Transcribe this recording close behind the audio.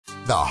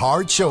The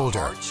Hard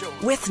Shoulder.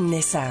 With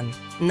Nissan.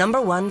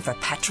 #1 for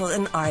petrol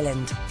in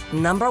Ireland.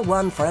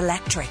 #1 for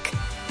electric.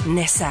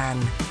 Nissan.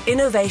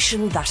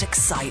 Innovation that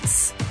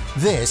excites.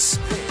 This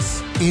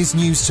is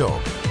News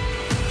Talk.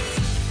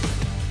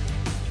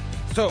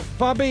 So,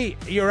 Bobby,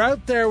 you're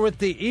out there with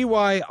the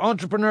EY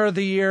Entrepreneur of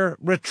the Year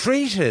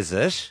retreat, is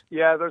it?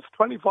 Yeah, there's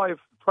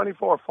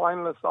 24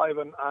 finalists,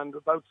 Ivan, and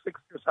about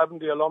 60 or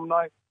 70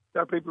 alumni.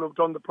 There are people who've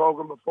done the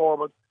programme before,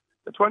 but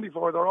the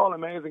 24, they're all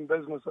amazing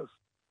businesses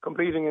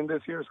competing in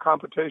this year's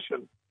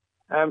competition.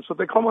 So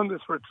they come on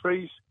this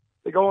retreat,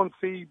 they go and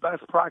see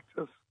best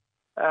practice,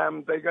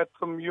 they get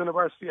some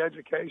university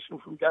education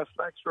from guest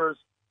lecturers,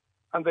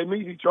 and they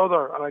meet each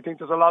other. And I think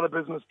there's a lot of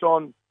business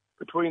done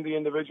between the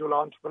individual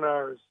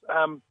entrepreneurs.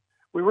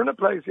 We were in a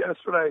place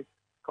yesterday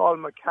called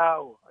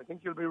Macau. I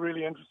think you'll be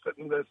really interested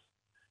in this.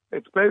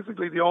 It's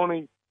basically the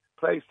only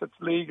place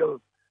that's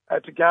legal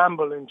to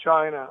gamble in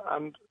China,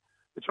 and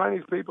the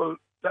Chinese people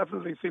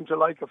definitely seem to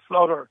like a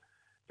flutter.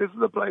 This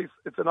is a place,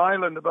 it's an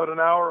island about an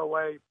hour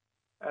away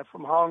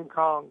from Hong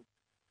Kong,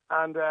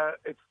 and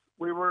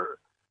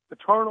the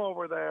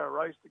turnover there,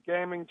 right, the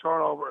gaming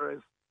turnover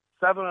is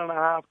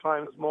 7.5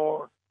 times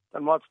more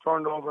than what's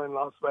turned over in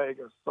Las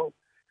Vegas. So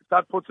if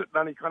that puts it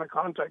in any kind of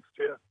context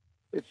here,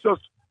 it's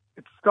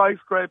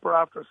skyscraper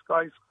after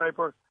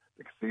skyscraper.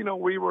 The casino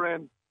we were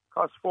in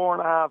cost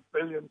 $4.5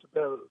 billion to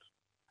build,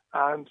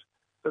 and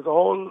there's a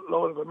whole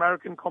load of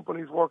American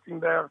companies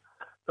working there.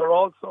 They're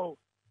also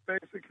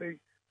basically,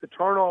 the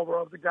turnover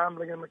of the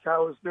gambling in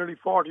Macau is nearly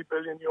 40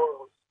 billion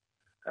euros,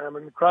 an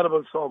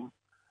incredible sum.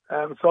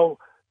 So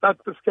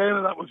the scale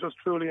of that was just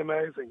truly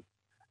amazing.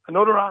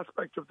 Another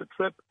aspect of the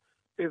trip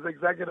is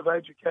executive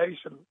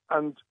education,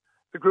 and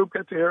the group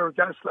get to hear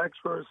guest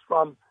lecturers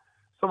from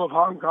some of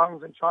Hong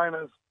Kong's and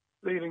China's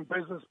leading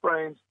business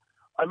brains.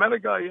 I met a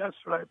guy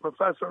yesterday,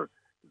 Professor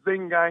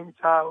Zhigang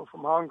Tao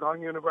from Hong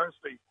Kong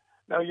University.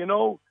 Now, you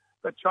know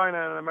that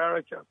China and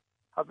America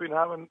have been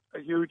having a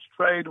huge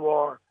trade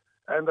war,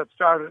 and that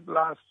started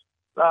last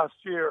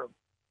year.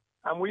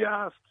 And we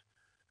asked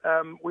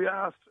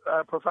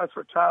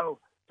Professor Tao,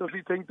 does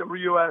he think the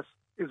US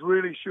is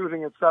really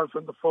shooting itself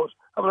in the foot?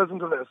 Have a listen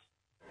to this.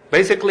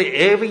 Basically,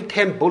 every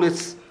 10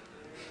 bullets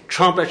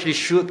Trump actually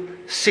shoot,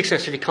 6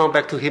 actually come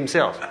back to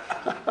himself.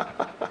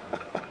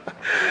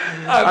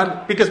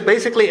 Because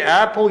basically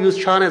Apple used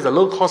China as a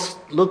low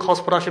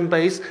cost production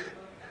base.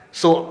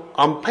 So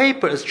on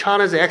paper, it's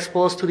China's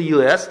exports to the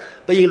US,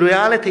 but in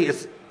reality,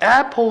 it's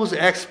Apple's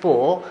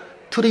export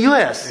to the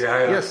US.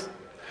 Yeah. Yes.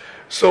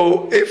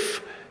 So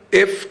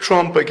if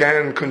Trump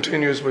again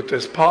continues with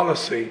this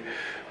policy,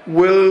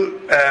 will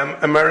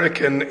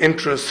American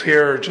interests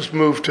here just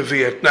move to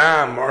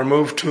Vietnam or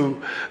move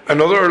to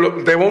another?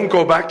 They won't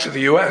go back to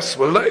the US,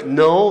 will they?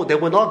 No, they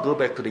will not go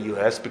back to the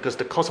US because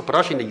the cost of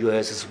production in the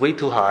US is way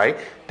too high.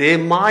 They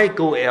might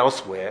go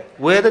elsewhere.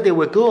 Whether they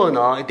will go or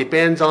not, it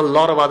depends on a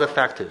lot of other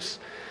factors.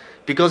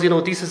 Because,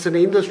 this is an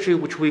industry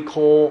which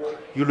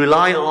you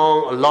rely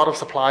on a lot of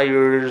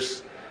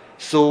suppliers.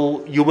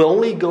 So you will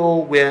only go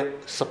where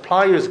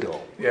suppliers go.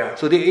 Yeah.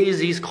 So there is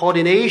this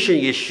coordination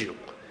issue.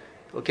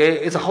 Okay,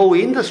 it's a whole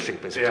industry,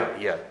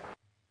 basically. Yeah.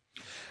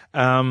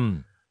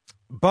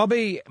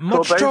 Bobby,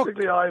 so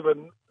basically,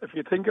 Ivan, if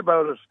you think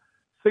about it,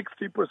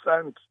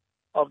 60%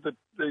 of the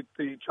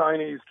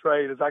Chinese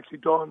trade is actually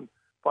done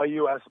by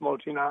US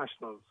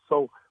multinationals.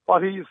 So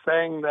what he's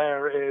saying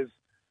there is,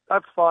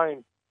 that's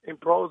fine,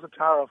 impose a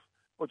tariff,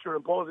 but you're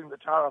imposing the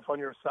tariff on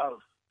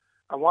yourself.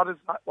 And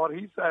what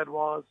he said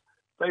was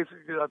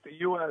basically that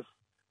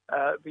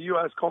the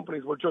US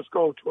companies will just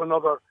go to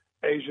another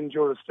Asian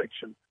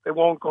jurisdiction. They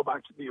won't go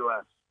back to the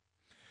US.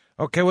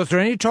 Okay, was there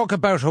any talk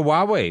about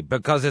Huawei?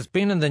 Because it's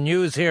been in the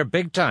news here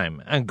big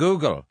time, and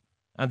Google,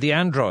 and the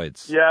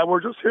Androids. Yeah,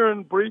 we're just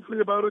hearing briefly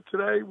about it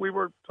today. We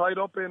were tied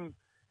up in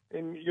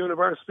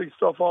university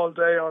stuff all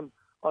day on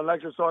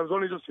lectures, so I was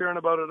only just hearing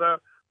about it there.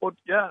 But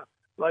yeah,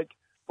 but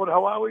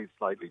Huawei is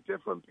slightly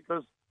different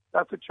because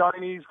that's a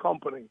Chinese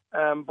company.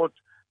 But,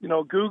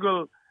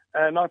 Google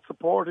not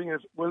supporting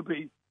it will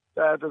be,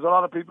 there's a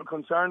lot of people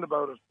concerned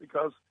about it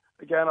because,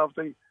 again, of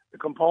the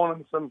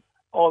components and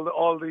all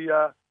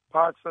the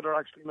parts that are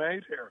actually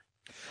made here.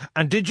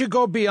 And did you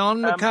go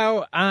beyond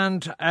Macau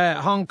and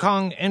Hong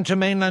Kong into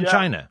mainland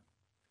China?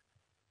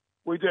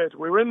 We did.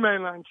 We were in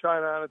mainland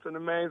China, and it's an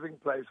amazing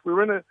place. We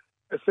were in a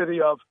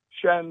city of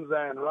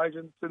Shenzhen, right?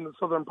 It's in the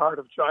southern part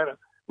of China.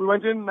 We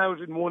went in and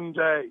out in one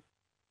day.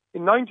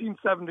 In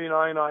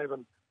 1979,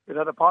 Ivan, it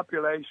had a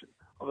population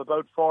of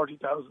about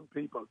 40,000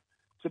 people.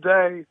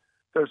 Today,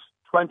 there's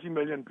 20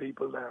 million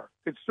people there.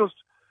 It's just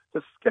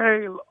the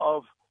scale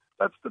of,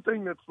 that's the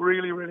thing that's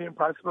really, really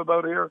impressive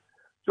about here,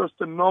 just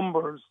the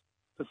numbers,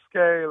 the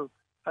scale,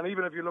 and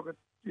even if you look at,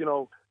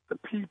 the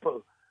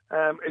people,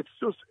 it's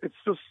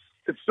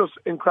just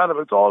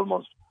incredible. It's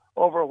almost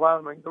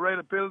overwhelming. The rate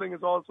of building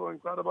is also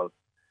incredible.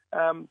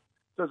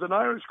 There's an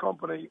Irish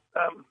company,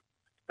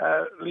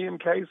 Liam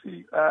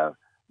Casey, and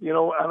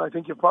I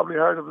think you've probably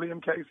heard of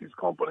Liam Casey's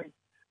company,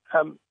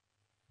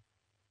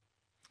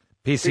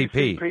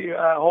 PCP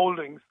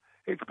Holdings.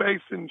 It's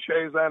based in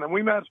Shenzhen, and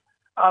we met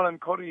Alan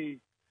Cuddy,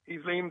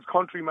 he's Liam's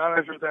country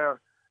manager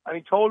there, and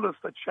he told us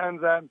that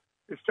Shenzhen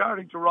is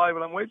starting to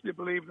rival, and wait till you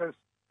believe this,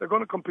 they're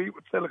going to compete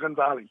with Silicon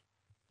Valley.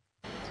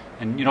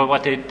 And you know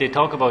what they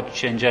talk about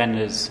Shenzhen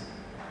is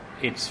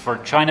it's for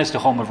China's the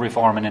home of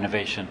reform and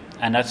innovation,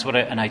 and that's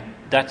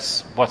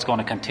what's going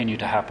to continue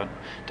to happen.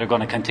 They're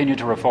going to continue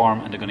to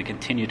reform and they're going to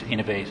continue to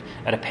innovate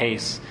at a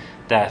pace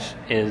that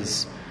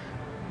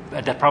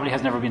probably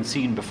has never been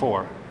seen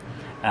before.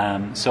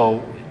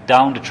 So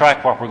down the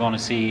track, what we're going to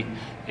see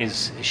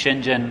is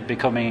Shenzhen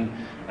becoming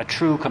a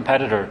true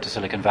competitor to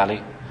Silicon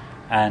Valley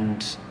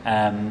and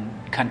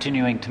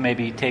continuing to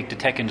maybe take the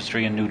tech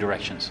industry in new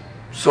directions.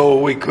 So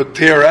we could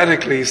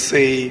theoretically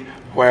see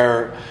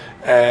where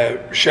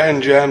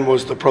Shenzhen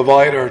was the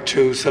provider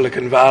to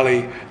Silicon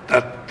Valley,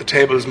 that the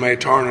tables may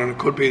turn and it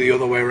could be the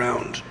other way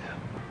around.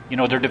 You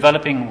know, they're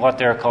developing what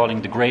they're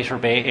calling the Greater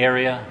Bay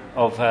Area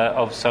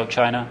of South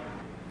China.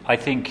 I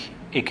think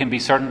it can be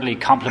certainly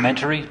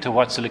complementary to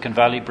what Silicon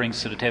Valley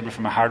brings to the table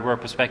from a hardware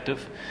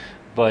perspective,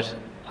 but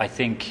I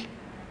think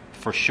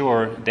for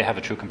sure they have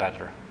a true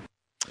competitor.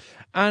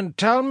 And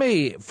tell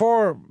me,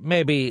 for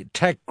maybe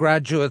tech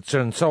graduates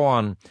and so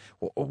on,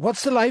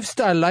 what's the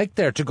lifestyle like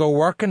there to go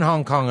work in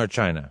Hong Kong or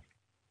China?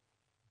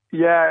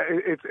 Yeah,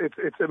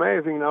 it's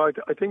amazing. Now,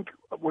 I think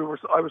I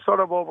was sort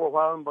of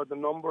overwhelmed by the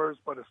numbers,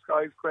 by the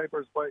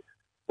skyscrapers, but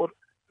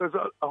there's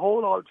a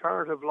whole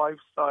alternative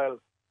lifestyle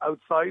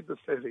outside the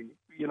city,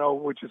 you know,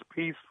 which is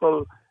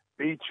peaceful,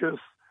 beaches.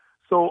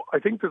 So I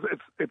think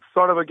it's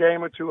sort of a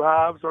game of two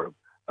halves, or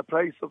a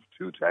place of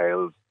two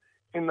tales,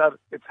 in that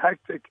it's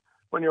hectic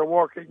when you're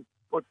working,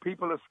 but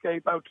people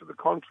escape out to the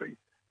country.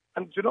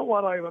 And do you know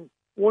what, Ivan?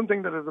 One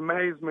thing that has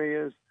amazed me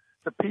is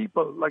the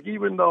people. Like,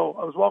 even though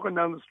I was walking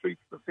down the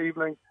streets this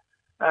evening,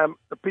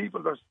 the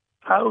people, there's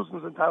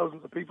thousands and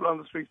thousands of people on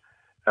the street.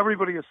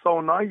 Everybody is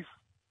so nice.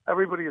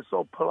 Everybody is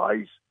so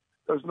polite.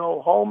 There's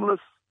no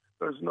homeless.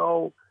 There's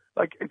no,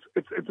 like,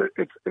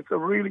 it's a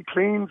really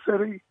clean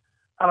city.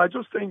 And I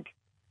just think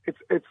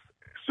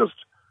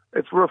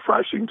it's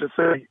refreshing to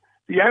see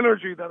the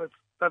energy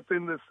that's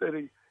in this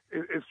city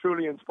is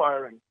truly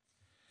inspiring.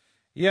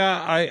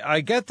 Yeah,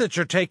 I get that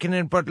you're taking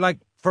in, but like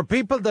for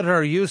people that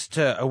are used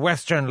to a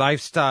Western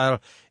lifestyle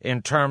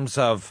in terms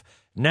of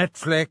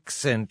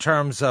Netflix, in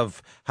terms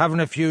of having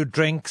a few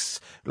drinks,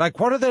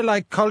 like what are they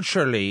like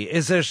culturally?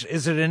 Is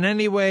it in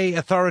any way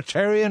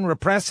authoritarian,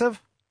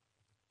 repressive?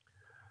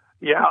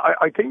 Yeah,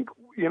 I think,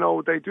 you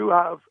know, they do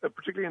have,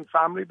 particularly in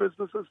family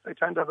businesses, they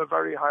tend to have a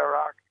very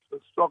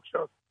hierarchical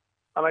structure.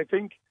 And I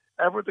think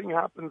everything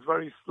happens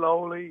very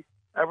slowly.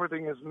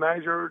 Everything is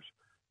measured.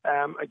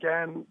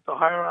 Again, the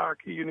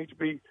hierarchy, you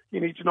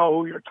need to know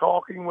who you're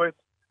talking with.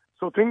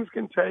 So things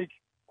can take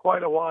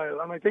quite a while.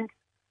 And I think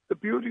the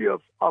beauty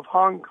of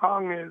Hong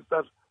Kong is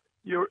that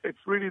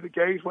it's really the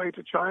gateway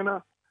to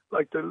China.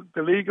 Like the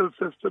legal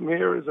system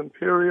here is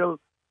imperial.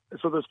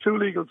 So there's two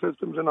legal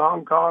systems in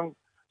Hong Kong.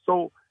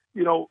 So,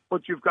 you know,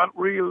 but you've got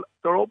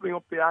they're opening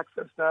up the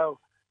access now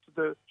to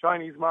the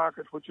Chinese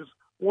market, which is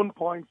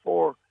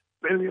 1.4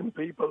 billion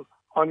people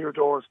on your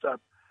doorstep.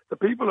 The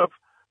people have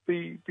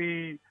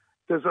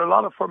there's a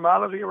lot of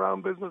formality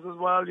around business as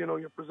well. You know,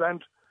 you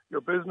present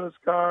your business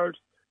card,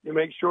 you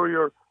make sure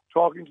you're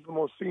talking to the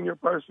most senior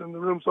person in the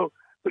room. So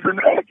there's an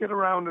etiquette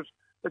around it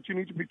that you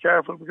need to be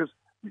careful, because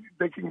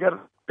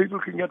people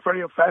can get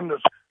very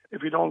offended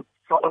if you don't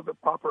follow the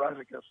proper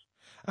etiquette.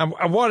 And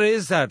what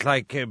is that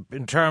like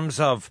in terms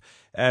of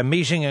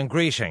meeting and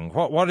greeting?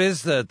 What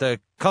is the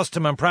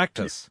custom and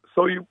practice?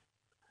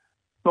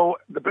 So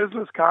the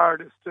business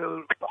card is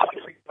still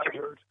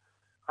measured,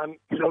 and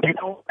you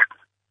don't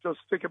just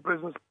stick a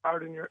business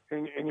card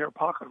in your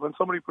pocket. When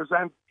somebody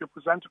presents, you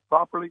present it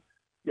properly.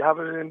 You have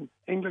it in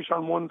English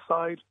on one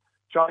side,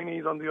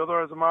 Chinese on the other,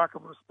 as a mark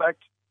of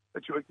respect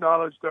that you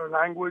acknowledge their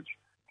language,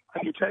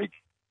 and you take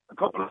a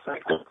couple of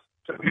seconds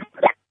to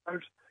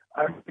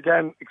and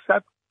again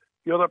accept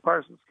the other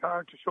person's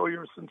card to show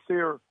you're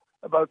sincere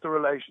about the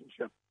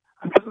relationship.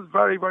 And this is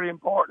very, very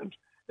important.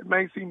 It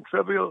may seem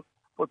trivial,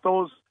 but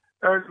those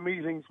early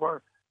meetings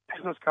where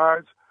business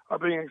cards are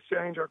being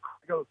exchanged are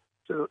critical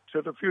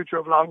to the future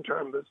of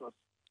long-term business.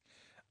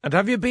 And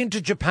have you been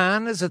to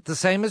Japan? Is it the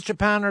same as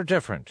Japan or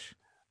different?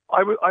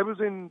 I was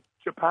in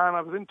Japan.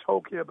 I was in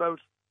Tokyo about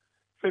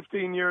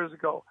 15 years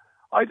ago.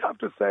 I'd have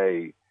to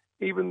say,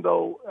 even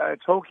though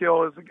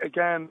Tokyo is,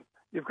 again,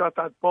 you've got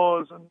that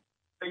buzz and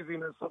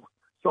craziness of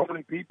so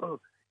many people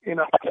in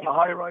a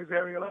high-rise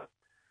area,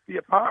 the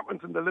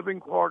apartments and the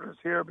living quarters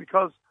here,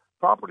 because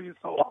property is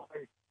so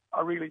high,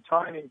 are really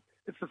tiny.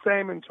 It's the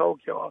same in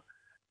Tokyo.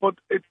 But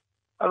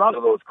a lot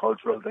of those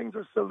cultural things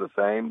are still the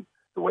same,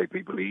 the way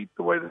people eat,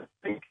 the way they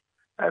think.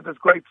 There's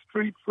great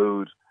street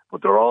food,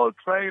 but they're all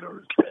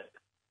traders.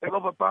 They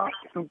love a bar,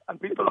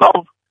 and people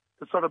love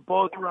the sort of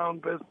buzz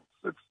around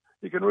business.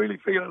 You can really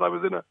feel it. I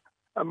was in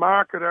a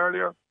market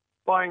earlier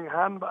buying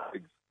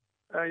handbags.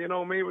 You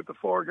know me with the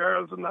 4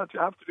 girls and that, you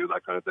have to do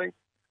that kind of thing.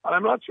 And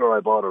I'm not sure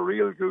I bought a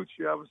real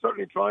Gucci. I was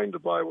certainly trying to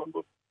buy one,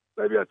 but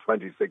maybe at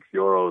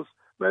 €26,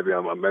 maybe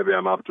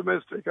I'm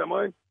optimistic, am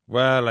I?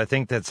 Well, I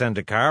think they'd send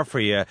a car for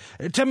you.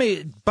 Tell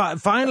me,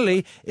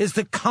 finally, is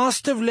the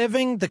cost of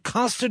living, the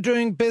cost of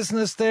doing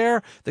business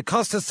there, the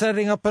cost of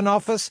setting up an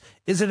office,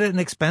 is it an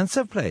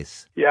expensive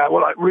place? Yeah,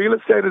 well, real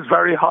estate is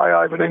very high,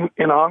 Ivan,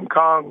 in Hong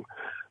Kong.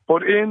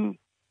 But when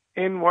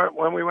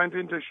we went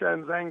into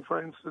Shenzhen,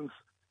 for instance,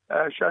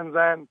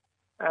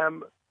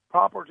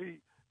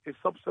 property is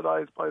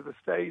subsidized by the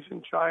state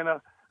in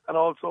China, and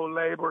also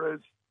labor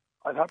is,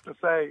 I'd have to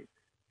say,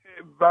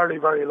 very,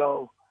 very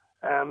low.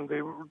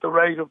 The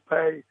rate of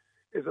pay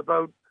is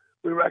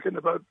we reckon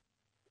about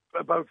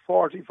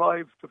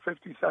 45 to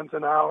 50 cents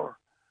an hour.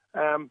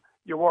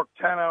 You work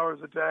 10 hours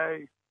a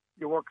day,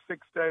 you work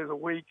 6 days a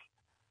week,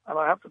 and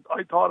I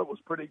thought it was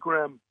pretty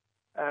grim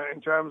in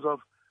terms of,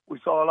 we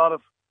saw a lot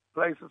of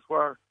places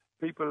where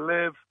people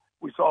live,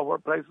 we saw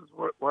places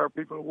where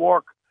people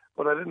work,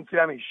 but I didn't see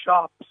any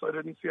shops, I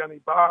didn't see any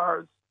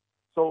bars.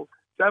 So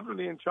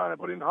definitely in China,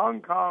 but in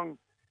Hong Kong,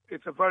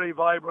 it's a very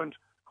vibrant,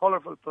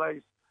 colourful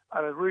place,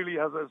 and it really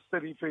has a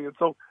city feel.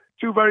 So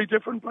two very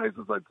different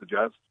places, I'd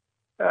suggest,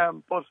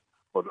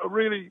 but a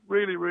really,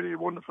 really, really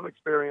wonderful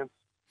experience.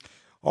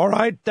 All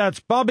right, that's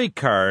Bobby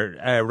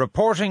Kerr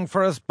reporting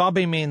for us.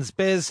 Bobby means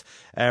biz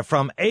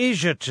from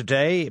Asia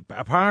today,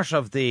 a part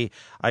of the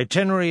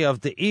itinerary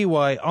of the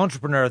EY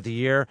Entrepreneur of the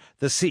Year,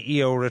 the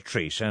CEO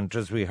Retreat. And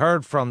as we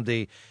heard from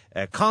the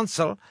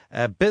consul,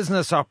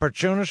 business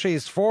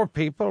opportunities for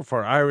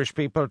Irish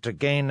people to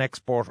gain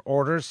export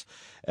orders.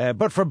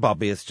 But for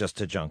Bobby, it's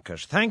just a junket.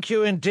 Thank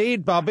you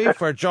indeed, Bobby,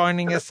 for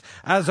joining us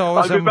as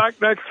always. I'll be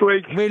back next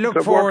week. We look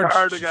forward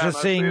to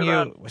seeing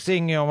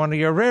you on one of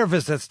your rare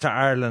visits to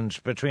Ireland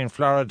between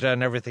Florida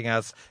and everything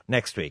else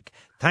next week.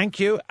 Thank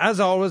you, as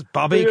always,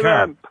 Bobby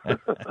Kerr.